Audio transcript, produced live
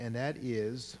And that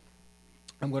is,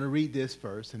 I'm going to read this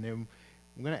first, and then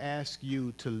I'm going to ask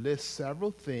you to list several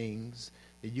things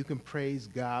that you can praise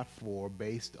God for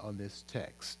based on this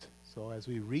text. So as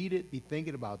we read it, be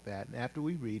thinking about that. And after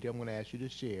we read it, I'm going to ask you to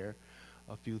share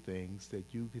a few things that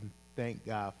you can thank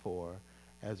God for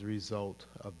as a result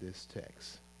of this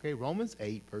text. Okay, Romans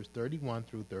 8, verse 31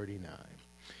 through 39.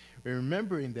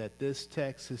 Remembering that this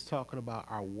text is talking about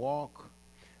our walk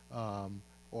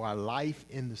or our life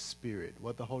in the Spirit,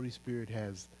 what the Holy Spirit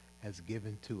has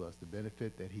given to us, the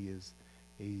benefit that he's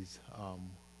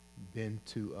been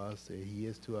to us, that he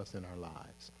is to us in our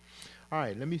lives. All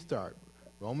right, let me start.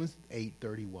 Romans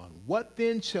 8:31. What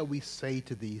then shall we say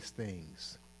to these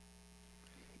things?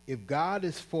 If God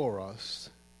is for us,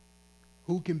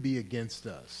 who can be against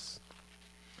us?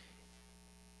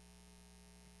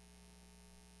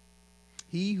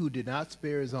 He who did not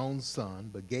spare his own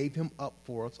son, but gave him up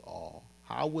for us all,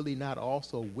 how will he not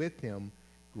also with him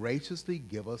graciously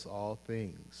give us all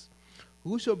things?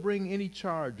 Who shall bring any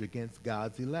charge against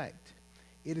God's elect?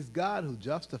 It is God who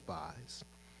justifies.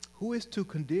 Who is to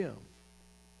condemn?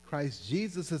 Christ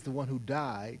Jesus is the one who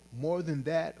died, more than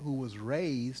that, who was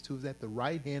raised, who is at the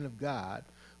right hand of God,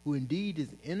 who indeed is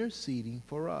interceding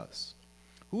for us.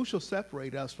 Who shall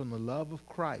separate us from the love of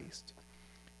Christ?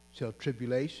 Shall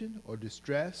tribulation or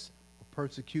distress or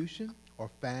persecution or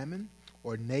famine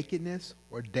or nakedness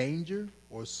or danger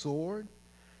or sword?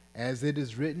 As it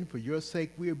is written, for your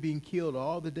sake we are being killed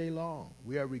all the day long.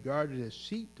 We are regarded as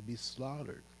sheep to be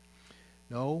slaughtered.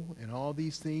 No, in all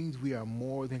these things we are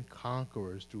more than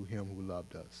conquerors through him who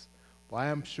loved us. For I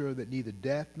am sure that neither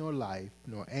death nor life,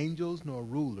 nor angels nor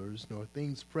rulers, nor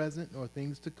things present nor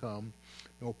things to come,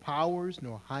 nor powers,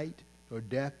 nor height, nor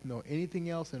depth, nor anything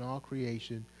else in all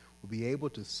creation will be able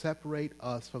to separate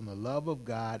us from the love of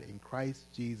God in Christ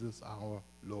Jesus our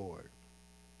Lord.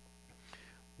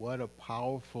 What a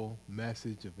powerful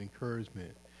message of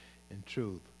encouragement and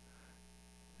truth.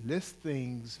 List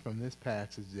things from this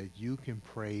passage that you can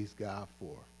praise God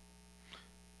for.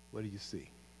 What do you see?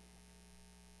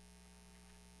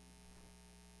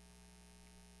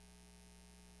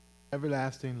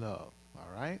 Everlasting love.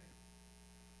 All right?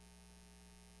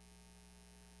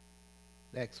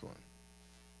 Next one.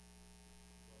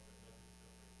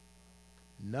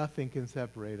 Nothing can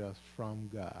separate us from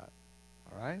God.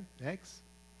 All right? Next.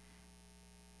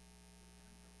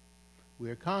 We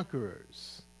are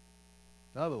conquerors.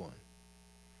 Another one.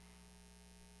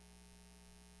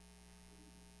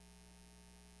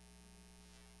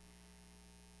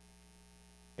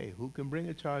 Hey, who can bring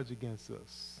a charge against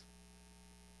us?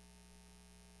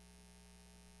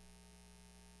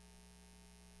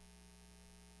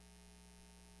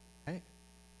 Hey,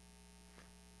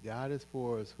 God is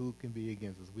for us. Who can be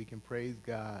against us? We can praise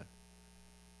God.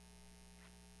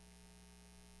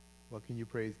 What can you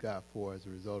praise God for as a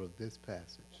result of this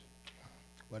passage?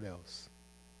 What else?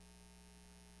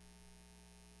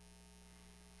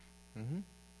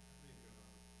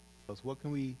 What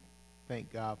can we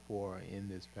thank God for in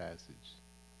this passage?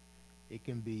 It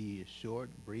can be short,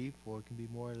 brief, or it can be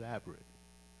more elaborate,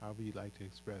 however you'd like to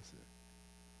express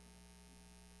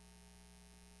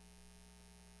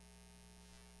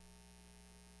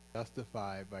it.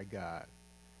 Justified by God.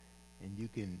 And you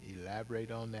can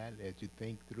elaborate on that as you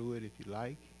think through it if you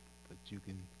like, but you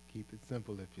can keep it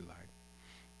simple if you like.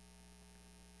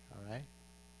 All right?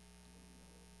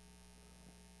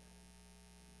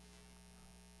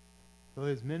 So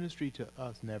his ministry to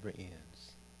us never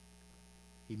ends.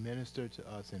 He ministered to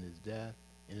us in his death,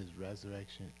 in his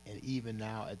resurrection, and even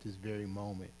now at this very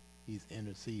moment, he's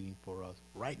interceding for us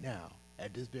right now,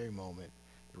 at this very moment,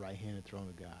 the right hand of the throne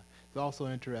of God. It's also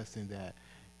interesting that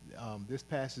this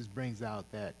passage brings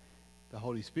out that the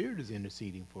Holy Spirit is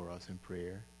interceding for us in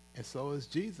prayer, and so is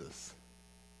Jesus.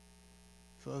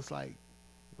 So it's like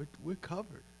we're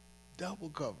covered, double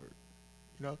covered.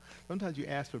 You know, sometimes you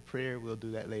ask for prayer. We'll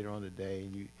do that later on today,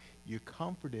 and you're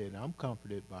comforted. And I'm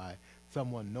comforted by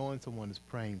knowing someone is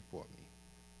praying for me.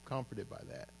 Comforted by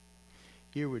that.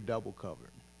 Here we're double covered.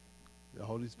 The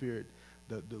Holy Spirit,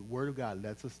 the Word of God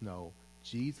lets us know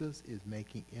Jesus is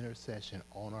making intercession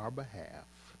on our behalf.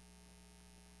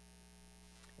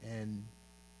 And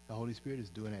the Holy Spirit is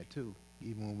doing that too,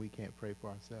 even when we can't pray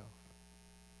for ourselves.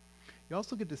 You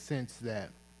also get the sense that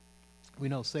we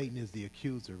know Satan is the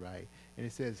accuser, right? And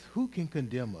it says, who can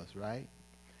condemn us, right?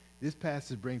 This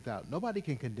passage brings out, nobody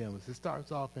can condemn us. It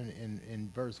starts off in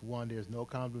verse 1, there's no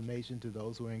condemnation to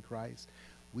those who are in Christ.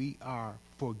 We are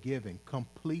forgiven,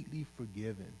 completely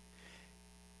forgiven.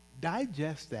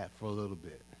 Digest that for a little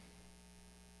bit.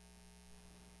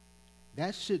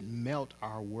 That should melt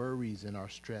our worries and our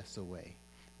stress away.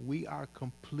 We are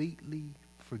completely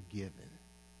forgiven.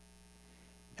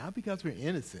 Not because we're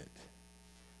innocent,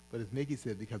 but as Mickey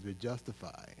said, because we're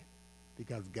justified.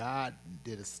 Because God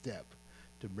did a step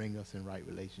to bring us in right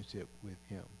relationship with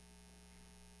him.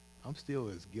 I'm still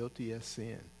as guilty as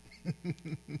sin.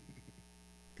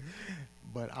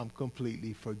 But I'm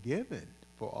completely forgiven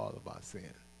for all of our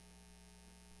sin.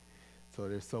 So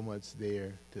there's so much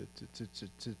there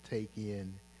to take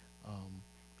in.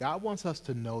 God wants us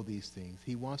to know these things.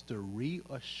 He wants to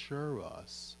reassure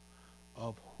us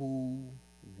of who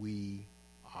we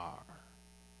are.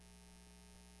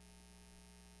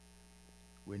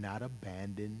 We're not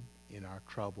abandoned in our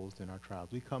troubles and our trials.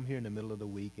 We come here in the middle of the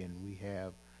week and we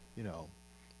have,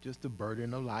 just the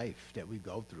burden of life that we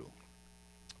go through.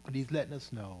 But he's letting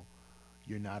us know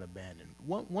you're not abandoned.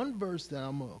 One verse that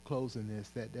I'm going to close in this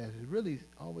that has really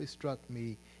always struck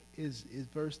me is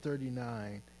verse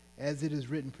 39. As it is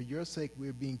written, for your sake we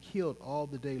are being killed all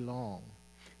the day long.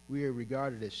 We are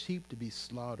regarded as sheep to be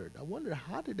slaughtered. I wonder,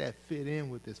 how did that fit in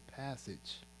with this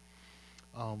passage?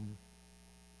 And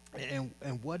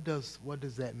what does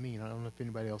that mean? I don't know if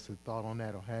anybody else had thought on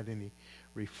that or had any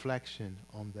reflection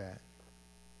on that.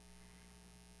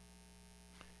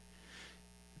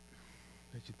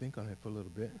 Let you think on it for a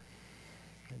little bit.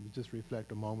 Maybe just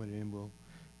reflect a moment and then we'll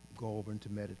go over into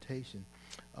meditation.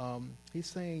 He's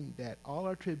saying that all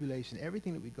our tribulation,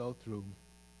 everything that we go through,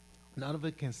 none of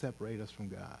it can separate us from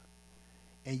God.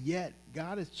 And yet,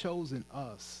 God has chosen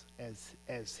us as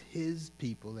his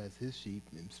people, as his sheep,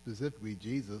 and specifically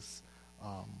Jesus.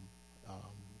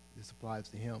 This applies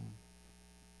to him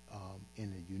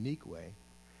in a unique way.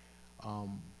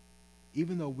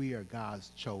 Even though we are God's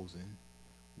chosen,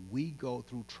 we go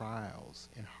through trials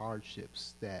and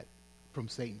hardships that from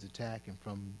Satan's attack and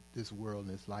from this world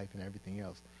and this life and everything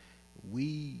else.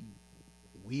 We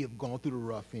have gone through the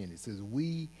rough end. It says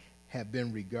we have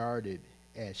been regarded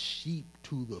as sheep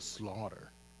to the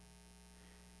slaughter.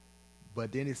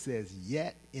 But then it says,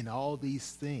 yet in all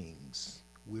these things,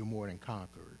 we're more than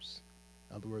conquerors.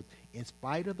 In other words, in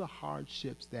spite of the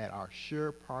hardships that are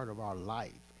sure part of our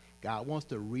life, God wants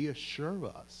to reassure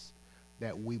us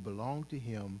that we belong to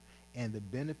him and the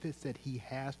benefits that he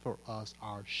has for us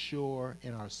are sure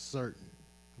and are certain.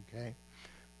 Okay?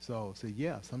 So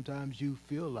yeah, sometimes you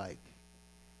feel like,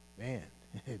 man,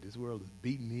 this world is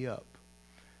beating me up.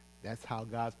 That's how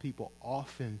God's people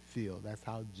often feel. That's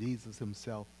how Jesus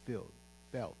himself felt.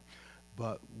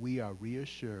 But we are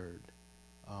reassured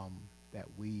that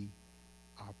we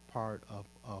are part of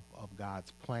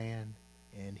God's plan,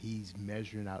 and he's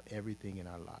measuring out everything in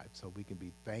our lives. So we can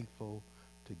be thankful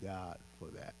to God for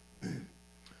that.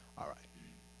 All right.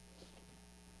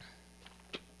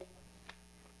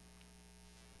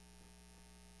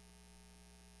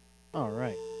 All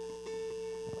right.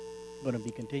 We're going to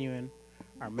be continuing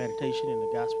our meditation in the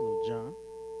Gospel of John.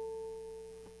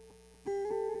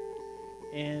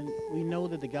 And we know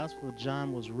that the Gospel of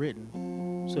John was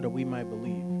written so that we might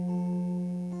believe.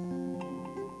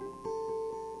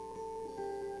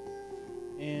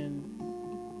 And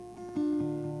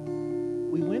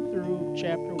we went through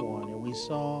chapter 1 and we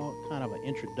saw kind of an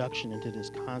introduction into this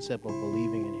concept of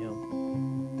believing in him.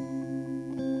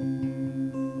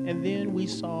 And then we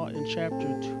saw in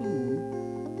chapter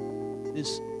 2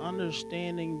 this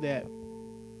understanding that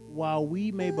while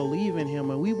we may believe in him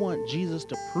and we want Jesus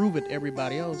to prove it to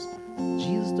everybody else,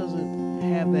 Jesus doesn't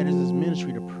have that as his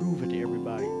ministry to prove it to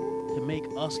everybody, to make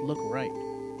us look right.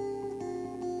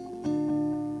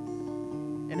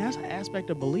 And that's an aspect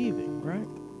of believing, right?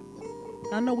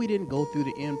 I know we didn't go through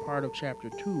the end part of chapter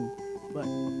 2, but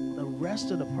the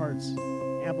rest of the parts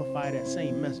amplify that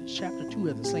same message. Chapter 2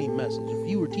 has the same message. If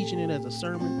you were teaching it as a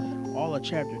sermon, all of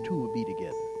chapter 2 would be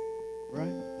together,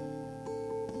 right?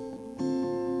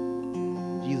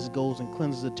 Jesus goes and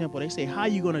cleanses the temple. They say, how are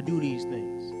you going to do these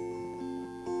things?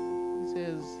 He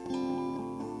says,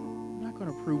 I'm not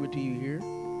going to prove it to you here,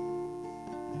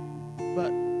 but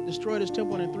destroy this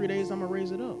temple and in 3 days I'm going to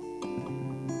raise it up.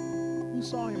 Who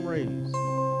saw him raised?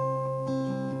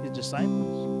 His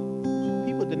disciples.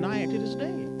 People deny it to this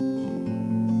day.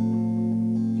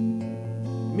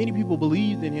 Many people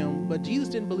believed in him, but Jesus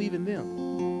didn't believe in them.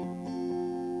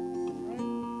 Right?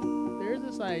 There's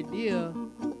this idea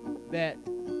that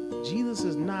Jesus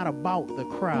is not about the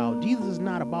crowd. Jesus is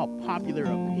not about popular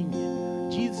opinion.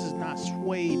 Jesus is not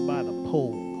swayed by the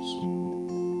polls.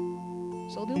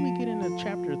 So then we get into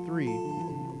chapter 3.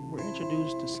 We're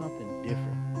introduced to something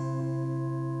different.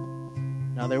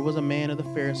 Now there was a man of the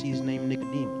Pharisees named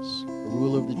Nicodemus, the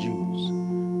ruler of the Jews.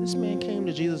 This man came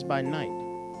to Jesus by night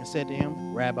and said to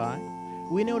him, Rabbi,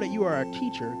 we know that you are a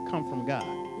teacher come from God,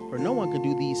 for no one can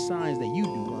do these signs that you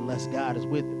do unless God is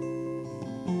with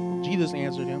him. Jesus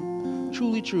answered him,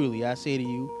 truly, truly, I say to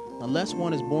you, unless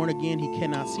one is born again, he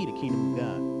cannot see the kingdom of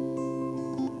God.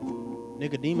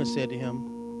 Nicodemus said to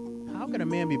him, how can a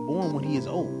man be born when he is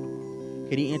old?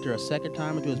 Can he enter a second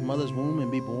time into his mother's womb and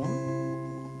be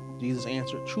born? Jesus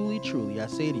answered, truly, truly, I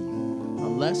say to you,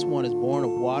 unless one is born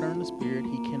of water and the Spirit,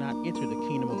 he cannot enter the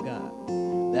kingdom of God.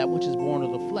 That which is born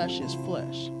of the flesh is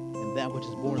flesh, and that which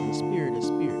is born of the Spirit is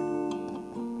spirit.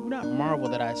 Do not marvel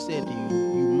that I said to you,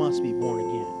 you must be born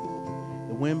again.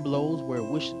 The wind blows where it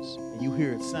wishes, and you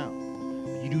hear its sound,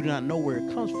 but you do not know where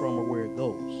it comes from or where it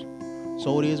goes.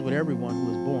 So it is with everyone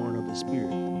who is born of the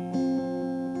Spirit.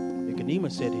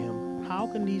 Nicodemus said to him, how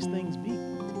can these things be?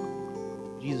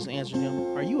 Jesus answered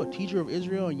him, are you a teacher of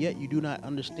Israel, and yet you do not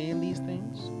understand these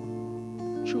things?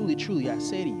 Truly, truly, I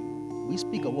say to you, we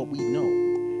speak of what we know,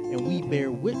 and we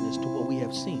bear witness to what we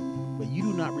have seen, but you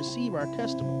do not receive our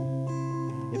testimony.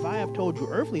 If I have told you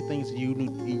earthly things and you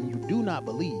do not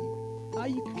believe, how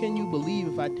can you believe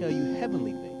if I tell you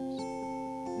heavenly things?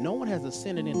 No one has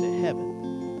ascended into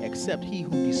heaven except he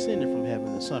who descended from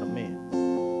heaven, the Son of Man.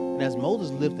 And as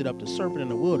Moses lifted up the serpent in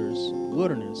the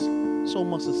wilderness, so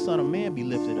must the Son of Man be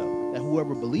lifted up, that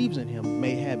whoever believes in him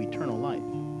may have eternal life.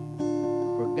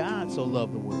 For God so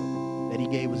loved the world that he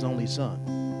gave his only Son,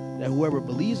 that whoever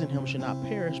believes in him should not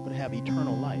perish but have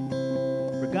eternal life.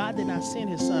 For God did not send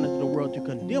his Son into the world to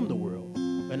condemn the world,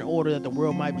 but in order that the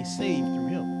world might be saved through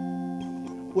him.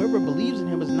 Whoever believes in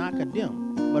him is not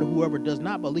condemned, but whoever does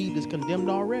not believe is condemned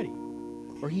already,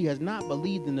 for he has not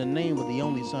believed in the name of the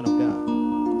only Son of God.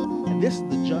 And this is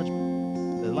the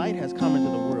judgment. The light has come into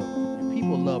the world, and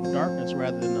people love darkness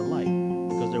rather than the light,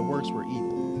 because their works were evil.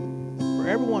 For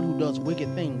everyone who does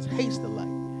wicked things hates the light,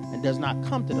 and does not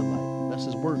come to the light, lest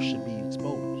his works should be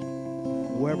exposed.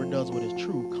 Whoever does what is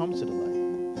true comes to the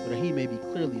light, so that he may be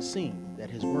clearly seen that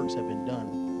his works have been done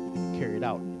and carried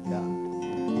out in God.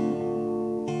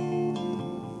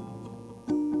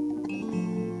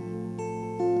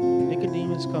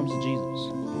 Nicodemus comes to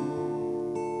Jesus,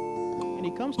 and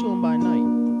he comes to him by night,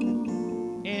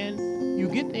 and you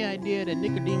get the idea that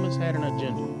Nicodemus had an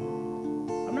agenda.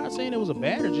 I'm not saying it was a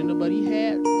bad agenda, but he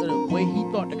had a way he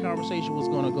thought the conversation was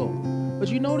going to go. But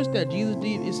you notice that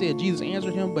it said Jesus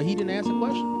answered him, but he didn't ask a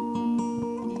question.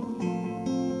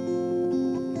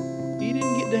 He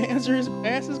didn't get to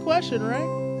ask his question, right?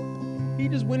 He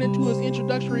just went into his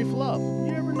introductory fluff.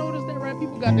 You ever notice that, right?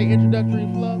 People got their introductory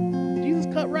fluff. Jesus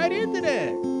cut right into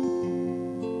that.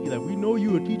 He's like, we know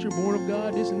you a teacher born of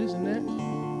God, this and this and that.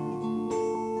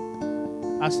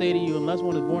 I say to you, unless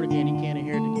one is born again, he can't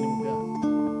inherit the kingdom of God.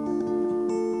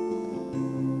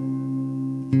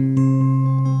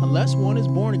 Unless one is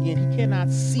born again, he cannot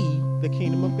see the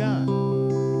kingdom of God.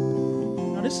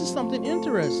 Now, this is something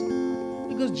interesting,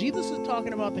 because Jesus is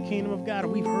talking about the kingdom of God,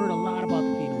 and we've heard a lot about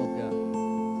the kingdom of God.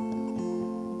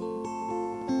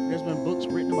 There's been books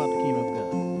written about the kingdom of God.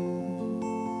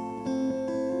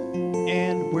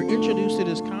 And we're introduced to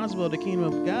this concept of the kingdom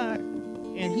of God,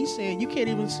 and he's saying you can't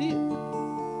even see it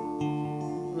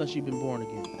unless you've been born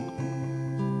again.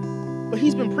 But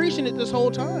he's been preaching it this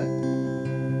whole time.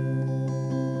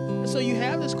 And so you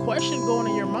have this question going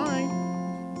in your mind,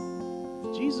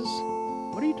 Jesus,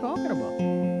 what are you talking about?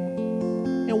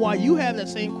 And while you have that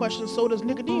same question, so does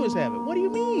Nicodemus have it. What do you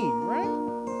mean, right?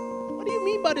 What do you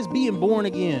mean by this being born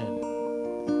again?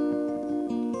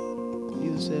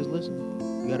 Jesus says, listen,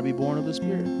 you got to be born of the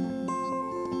Spirit.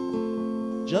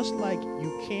 Just like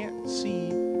you can't see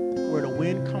where the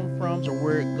wind comes from or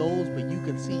where it goes, but you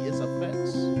can see its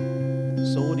effects,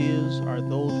 so it is are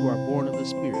those who are born of the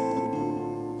Spirit.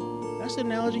 That's the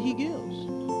analogy he gives.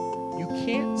 You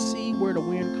can't see where the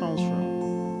wind comes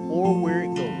from or where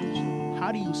it goes.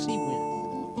 How do you see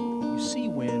wind? You see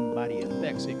wind by the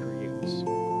effects it creates.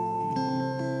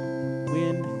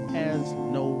 Wind has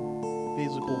no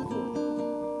physical form.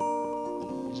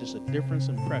 It's just a difference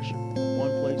in pressure from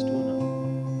one place to another.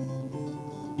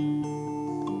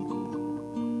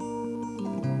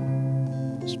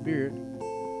 The Spirit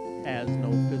has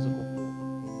no physical form.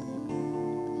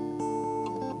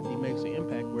 He makes an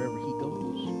impact wherever he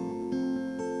goes.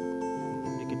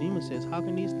 Nicodemus says, how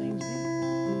can these things be?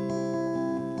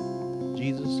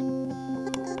 Jesus,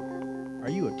 are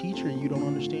you a teacher and you don't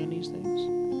understand these things?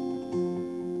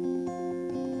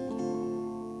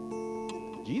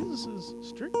 Jesus is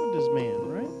strict with this man,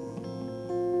 right?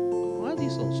 Why is he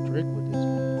so strict with this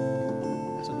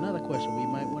man? That's another question we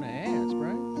might want to ask,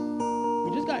 right?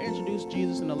 We just got introduced to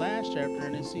Jesus in the last chapter,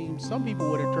 and it seems some people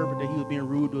would interpret that he was being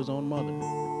rude to his own mother.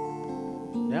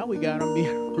 Now we got him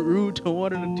being rude to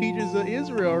one of the teachers of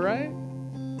Israel, right?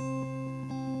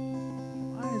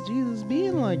 Why is Jesus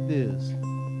being like this?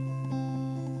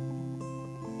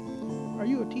 Are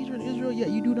you a teacher in Israel,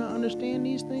 yet you do not understand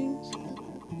these things?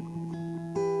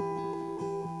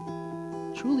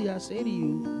 Truly I say to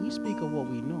you, we speak of what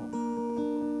we know,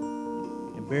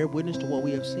 and bear witness to what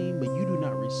we have seen, but you do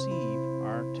not receive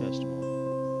our testimony.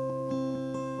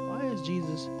 Why is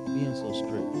Jesus being so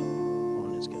strict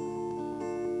on this guy?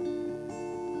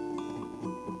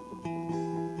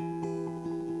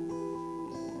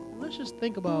 Let's just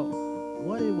think about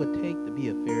what it would take to be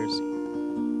a Pharisee.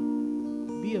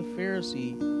 To be a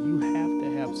Pharisee, you have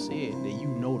to have said that you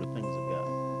know the things of God.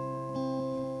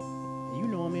 You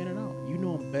know them in and out. You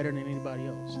know them better than anybody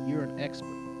else. You're an expert.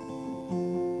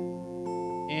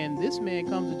 And this man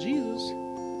comes to Jesus.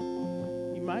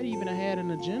 He might even have had an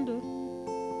agenda.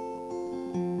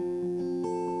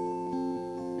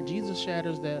 And Jesus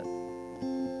shatters that.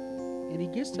 And he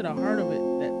gets to the heart of it,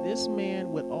 that this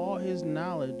man, with all his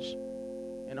knowledge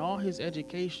and all his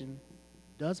education,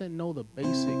 doesn't know the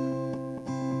basic.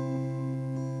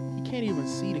 He can't even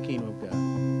see the kingdom of God.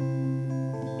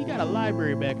 He got a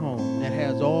library back home that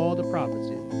has all the prophets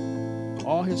in it,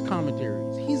 all his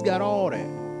commentaries. He's got all that.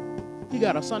 He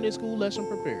got a Sunday school lesson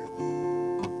prepared.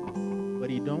 But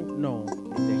he don't know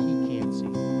that he can't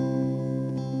see.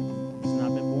 He's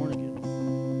not been born again.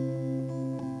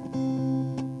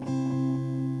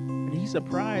 And he's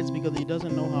surprised because he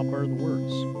doesn't know how birth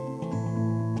works.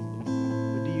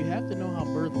 But do you have to know how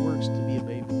birth works to be a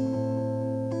baby?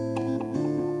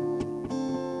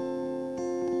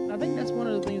 And I think that's one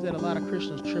of the things that a lot of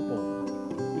Christians trip over.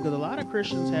 Because a lot of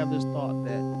Christians have this thought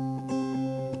that,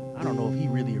 I don't know if he's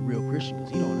really a real Christian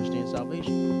because he don't understand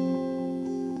salvation.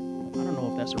 I don't know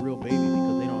if that's a real baby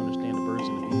because they don't understand the birds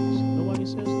and the bees. Nobody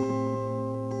says that.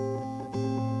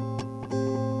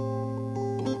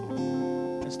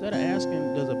 Instead of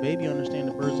asking, does a baby understand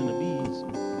the birds and the bees,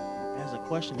 ask the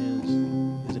question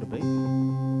is it a baby?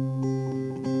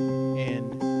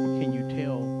 And can you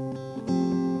tell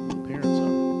the parents of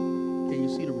it? Can you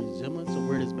see the resemblance of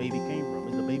where this baby came from?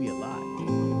 Is the baby alive?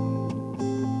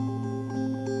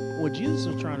 What Jesus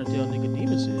is trying to tell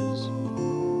Nicodemus is,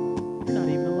 you're not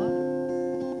even alive.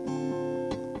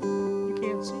 You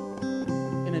can't see.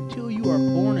 And until you are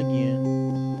born again,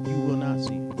 you will not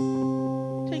see.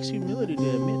 It takes humility to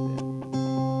admit that.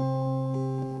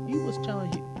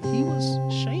 He was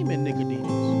shaming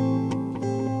Nicodemus.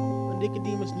 But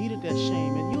Nicodemus needed that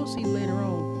shame. And you'll see later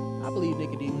on, I believe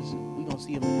Nicodemus, we're going to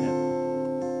see him in heaven.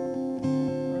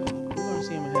 Right? We're going to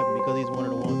see him in heaven because he's one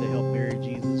of the ones that helped bury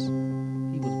Jesus.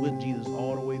 He was with Jesus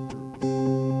all the way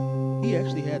through. He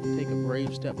actually had to take a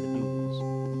brave step to do this.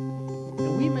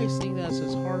 And we may see that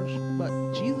as harsh, but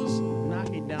Jesus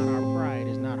knocking down our pride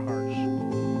is not harsh.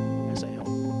 That's a help.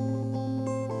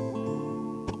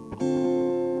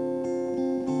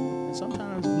 And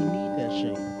sometimes we need that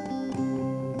shame.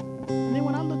 And then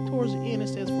when I look towards the end, it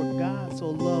says, for God so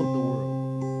loved the world.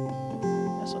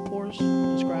 That's, of course,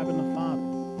 describing the Father.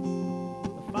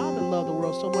 The Father loved the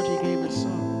world so much he gave his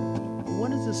Son.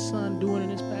 What is his Son doing in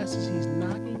this passage? He's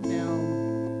knocking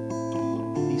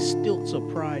down these stilts of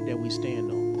pride that we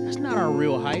stand on. That's not our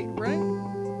real height, right?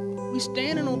 We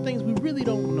standing on things we really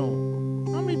don't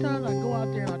know. How many times I go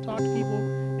out there and I talk to people,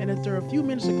 and after a few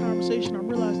minutes of conversation, I'm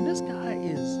realizing this guy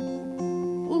is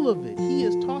full of it. He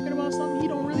is talking about something he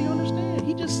don't really understand.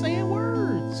 He just saying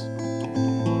words.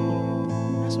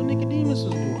 That's what Nicodemus is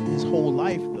doing his whole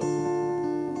life, though.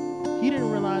 He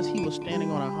didn't realize he was standing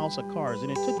on a house of cards,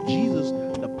 and it took Jesus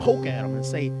to poke at him and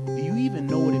say, do you even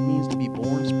know what it means to be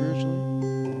born spiritually?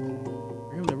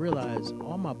 For him to realize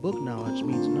all my book knowledge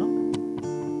means nothing.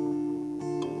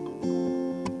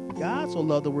 God so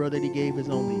loved the world that he gave his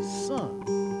only Son.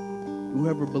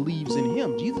 Whoever believes in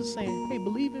him. Jesus is saying, hey,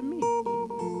 believe in me.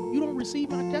 You don't receive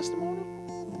my testimony?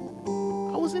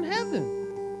 I was in heaven.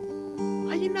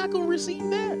 How you not going to receive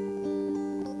that?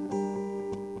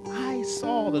 I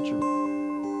saw the truth.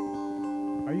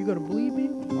 Are you going to believe me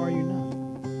or are you not?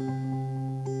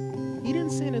 He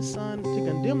didn't send his Son to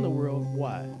condemn the world.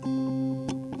 Why?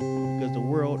 Because the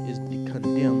world is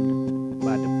condemned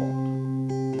by default.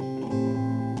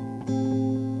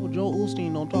 Well, Joel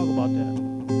Osteen don't talk about that.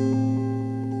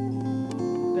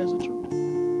 That's the truth.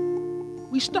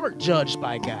 We start judged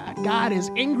by God. God is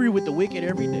angry with the wicked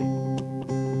every day.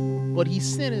 But he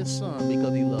sent his Son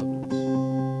because he loved us.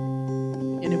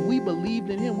 And if we believed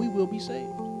in him, we will be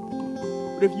saved.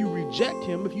 But if you reject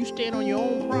him, if you stand on your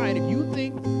own pride, if you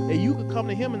think that you could come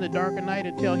to him in the dark of night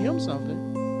and tell him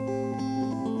something,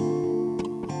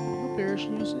 you'll perish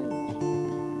in your sins.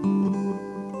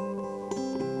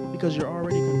 Because you're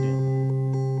already condemned.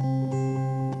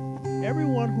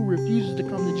 Everyone who refuses to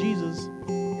come to Jesus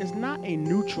is not a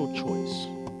neutral choice.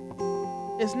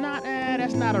 It's not,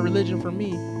 that's not a religion for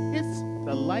me. It's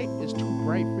the light is too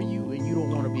bright for you and you don't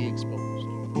want to be exposed.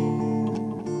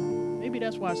 Maybe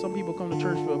that's why some people come to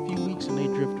church for a few weeks and they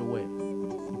drift away.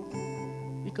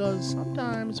 Because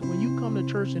sometimes when you come to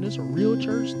church and it's a real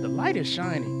church, the light is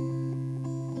shining.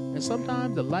 And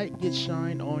sometimes the light gets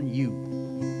shined on you.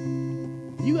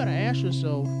 You got to ask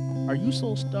yourself, are you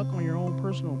so stuck on your own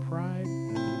personal pride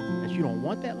that you don't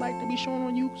want that light to be shown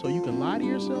on you so you can lie to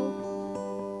yourself?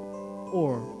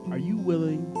 Or are you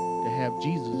willing to have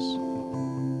Jesus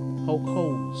poke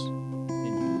holes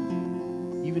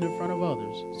in you, even in front of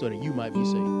others, so that you might be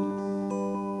saved?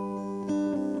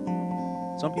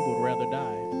 Some people would rather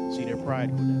die than see their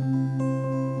pride go down.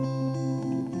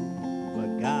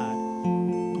 But God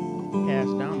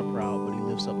casts down the proud, but he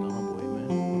lifts up the humble. Amen.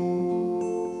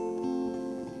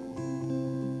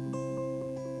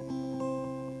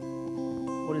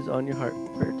 What is on your heart for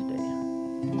prayer today?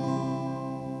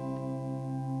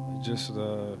 Just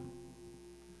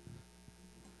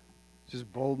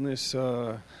boldness,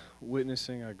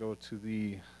 witnessing. I go to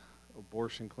the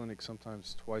abortion clinic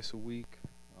sometimes twice a week.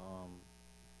 I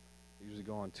usually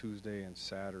go on Tuesday and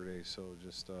Saturday, so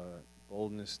just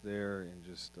boldness there, and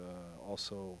just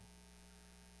also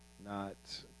not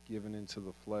giving into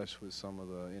the flesh with some of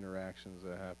the interactions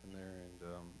that happen there, and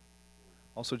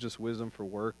also just wisdom for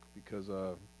work, because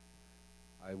I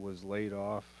was laid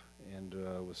off and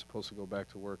was supposed to go back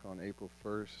to work on April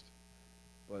 1st,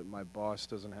 but my boss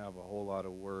doesn't have a whole lot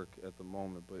of work at the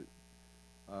moment. But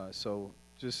so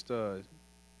just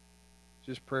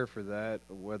prayer for that,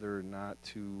 whether or not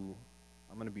to.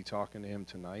 I'm going to be talking to him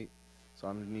tonight, so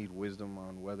I'm going to need wisdom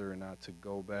on whether or not to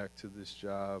go back to this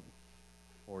job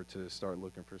or to start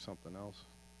looking for something else.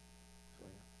 So,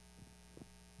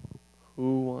 yeah.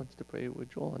 Who wants to pray with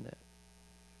Joel on that?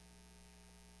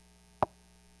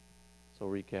 So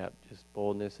recap, just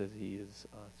boldness as he is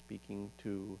speaking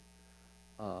to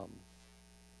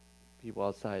people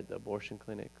outside the abortion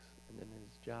clinics, and then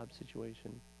his job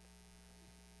situation.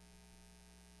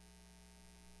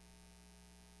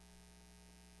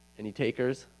 Any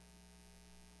takers?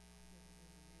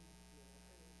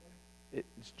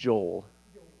 It's Joel.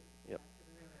 Yep.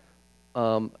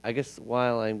 I guess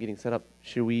while I'm getting set up,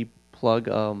 should we plug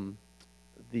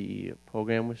the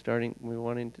program we're starting?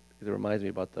 Because it reminds me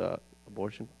about the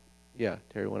abortion. Yeah,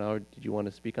 Terry 1 hour. Did you want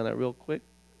to speak on that real quick?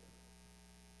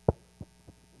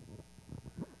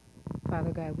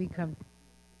 Father God, we come.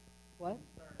 What?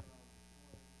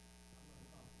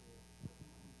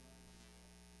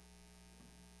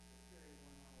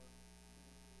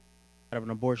 Out of an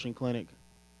abortion clinic,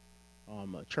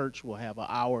 a church will have an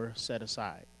hour set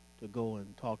aside to go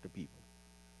and talk to people.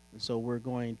 And so we're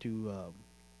going to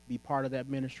be part of that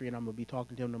ministry, and I'm going to be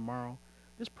talking to them tomorrow.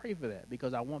 Just pray for that,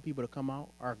 because I want people to come out.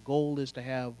 Our goal is to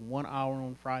have 1 hour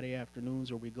on Friday afternoons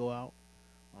where we go out.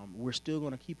 We're still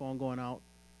going to keep on going out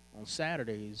on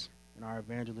Saturdays in our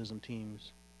evangelism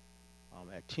teams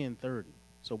at 10:30.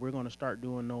 So we're going to start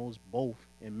doing those both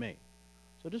in May.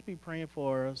 So just be praying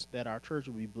for us that our church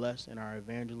will be blessed in our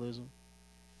evangelism.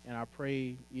 And I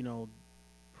pray,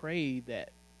 pray that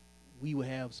we will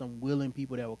have some willing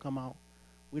people that will come out.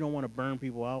 We don't want to burn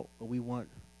people out, but we want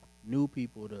new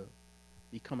people to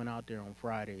be coming out there on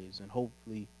Fridays and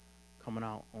hopefully coming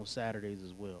out on Saturdays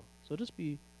as well. So just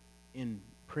be in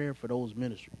prayer for those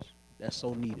ministries. That's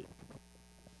so needed.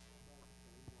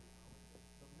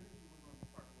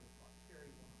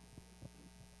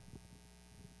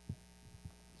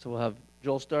 So we'll have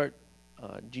Joel start,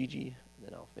 Gigi, and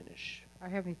then I'll finish. Our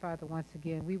Heavenly Father, once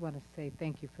again, we want to say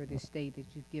thank you for this day that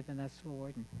you've given us,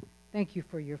 Lord, and thank you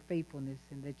for your faithfulness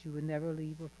and that you would never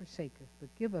leave or forsake us, but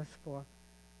give us for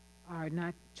our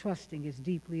not trusting as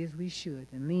deeply as we should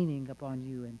and leaning upon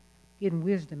you and getting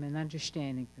wisdom and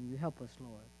understanding from you. Help us,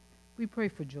 Lord. We pray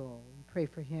for Joel. We pray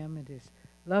for him and his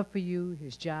love for you,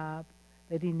 his job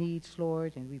that he needs,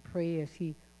 Lord, and we pray as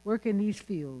he work in these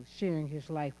fields, sharing his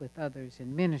life with others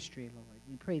in ministry, Lord.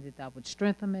 We pray that thou would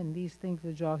strengthen him and these things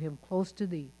would draw him close to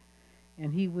thee,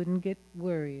 and he wouldn't get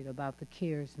worried about the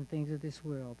cares and things of this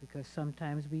world, because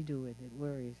sometimes we do it. It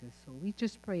worries us. So we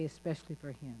just pray especially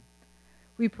for him.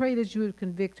 We pray that you would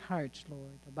convict hearts,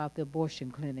 Lord, about the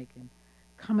abortion clinic and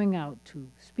coming out to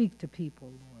speak to people,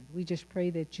 Lord. We just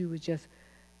pray that you would just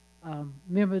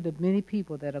remember the many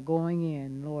people that are going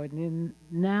in, Lord. And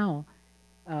now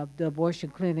the abortion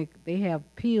clinic, they have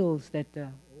pills that the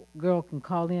girl can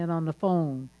call in on the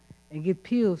phone and get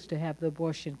pills to have the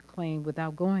abortion claim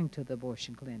without going to the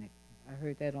abortion clinic. I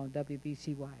heard that on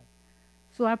WBCY.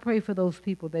 So I pray for those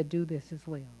people that do this as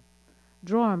well.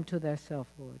 Draw them to thyself,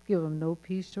 Lord. Give them no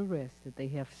peace or rest that they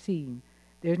have seen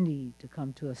their need to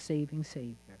come to a saving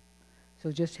Savior.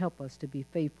 So just help us to be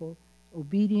faithful,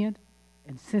 obedient,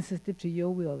 and sensitive to your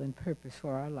will and purpose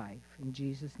for our life. In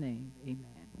Jesus' name,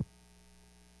 amen.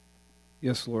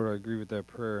 Yes, Lord, I agree with that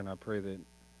prayer, and I pray that,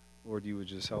 Lord, you would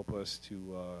just help us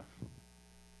to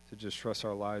just trust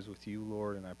our lives with you,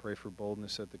 Lord, and I pray for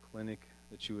boldness at the clinic,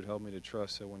 that you would help me to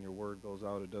trust that when your word goes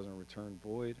out, it doesn't return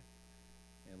void.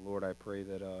 And, Lord, I pray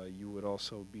that you would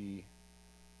also be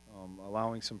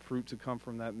allowing some fruit to come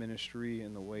from that ministry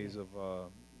in the ways of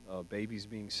babies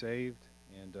being saved,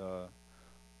 and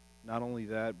not only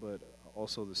that, but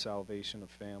also the salvation of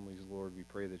families. Lord, we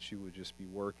pray that you would just be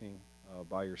working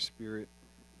by your Spirit,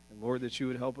 and Lord, that you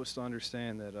would help us to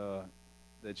understand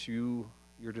that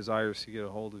your desire is to get a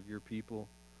hold of your people,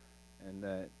 and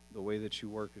that the way that you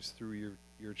work is through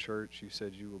your church. You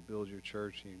said you will build your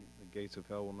church, and the gates of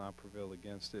hell will not prevail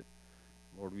against it.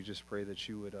 Lord, we just pray that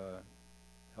you would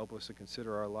help us to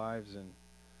consider our lives and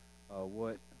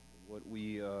what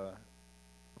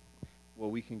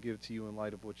we can give to you in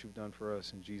light of what you've done for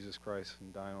us in Jesus Christ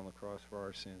and dying on the cross for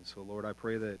our sins. So, Lord, I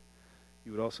pray that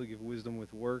you would also give wisdom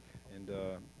with work, and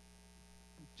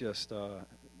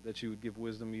that you would give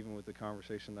wisdom even with the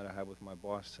conversation that I had with my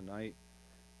boss tonight.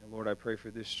 And, Lord, I pray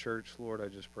for this church. Lord, I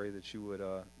just pray that you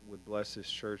would bless this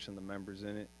church and the members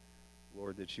in it.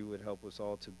 Lord, that you would help us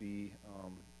all to be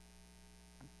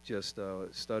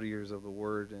studiers of the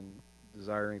Word and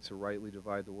desiring to rightly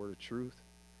divide the word of truth.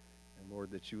 And,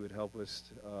 Lord, that you would help us,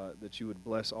 that you would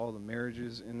bless all the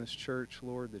marriages in this church,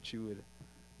 Lord, that you would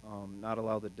not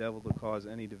allow the devil to cause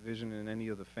any division in any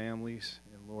of the families.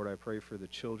 And, Lord, I pray for the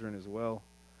children as well.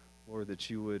 Lord, that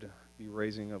you would be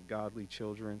raising up godly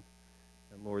children.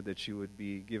 And, Lord, that you would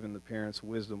be giving the parents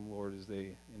wisdom, Lord, as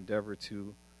they endeavor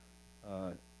to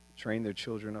train their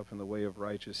children up in the way of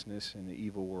righteousness in the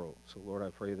evil world. So, Lord, I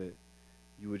pray that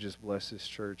you would just bless this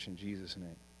church in Jesus'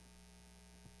 name.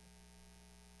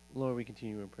 Lord, we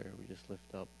continue in prayer. We just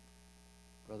lift up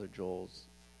Brother Joel's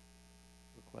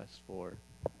request for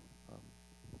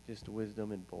just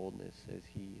wisdom and boldness as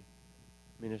he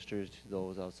ministers to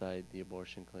those outside the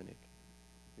abortion clinic.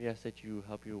 We ask that you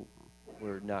help your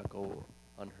word not go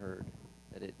unheard,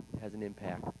 that it has an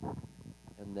impact,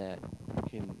 and that you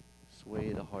can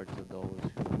sway the hearts of those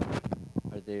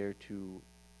who are there to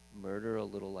murder a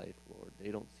little life, Lord.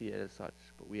 They don't see it as such,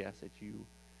 but we ask that you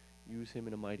use him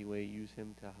in a mighty way, use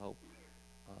him to help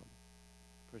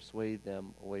persuade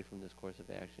them away from this course of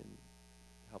action.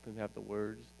 Help him have the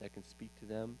words that can speak to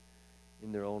them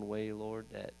in their own way, Lord,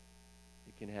 that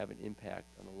it can have an impact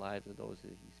on the lives of those that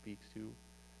he speaks to.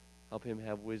 Help him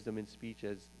have wisdom in speech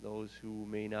as those who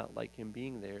may not like him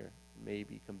being there, may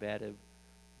be combative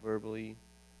verbally,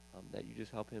 that you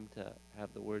just help him to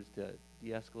have the words to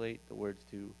de-escalate, the words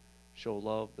to show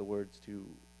love, the words to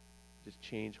just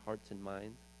change hearts and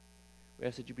minds. We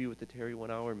ask that you be with the Terry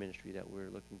 1 Hour ministry that we're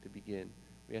looking to begin.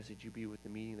 We ask that you be with the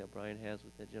meeting that Brian has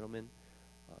with that gentleman.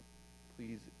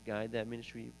 Please guide that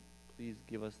ministry. Please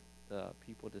give us the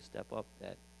people to step up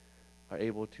that are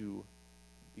able to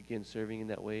begin serving in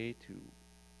that way, to,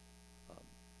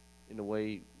 in a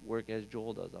way, work as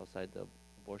Joel does outside the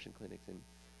abortion clinics and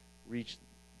reach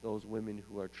those women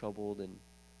who are troubled and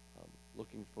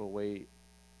looking for a way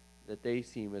that they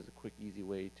seem as a quick, easy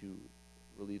way to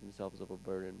relieve themselves of a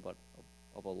burden, but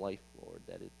of a life, Lord,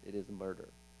 that it is murder.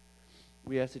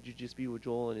 We ask that you just be with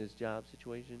Joel in his job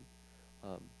situation.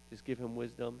 Just give him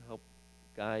wisdom, help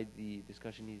guide the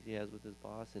discussion he has with his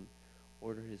boss, and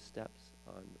order his steps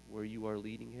on where you are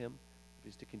leading him. If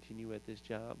it's to continue at this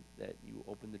job, that you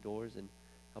open the doors and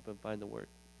help him find the work.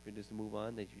 If it is to move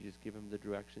on, that you just give him the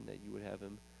direction that you would have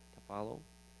him to follow.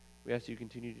 We ask you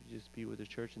continue to just be with the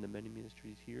church and the many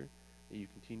ministries here, that you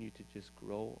continue to just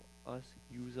grow us,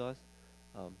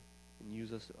 and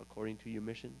use us according to your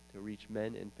mission to reach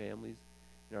men and families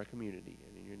in our community.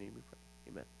 And in your name we pray.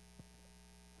 Amen.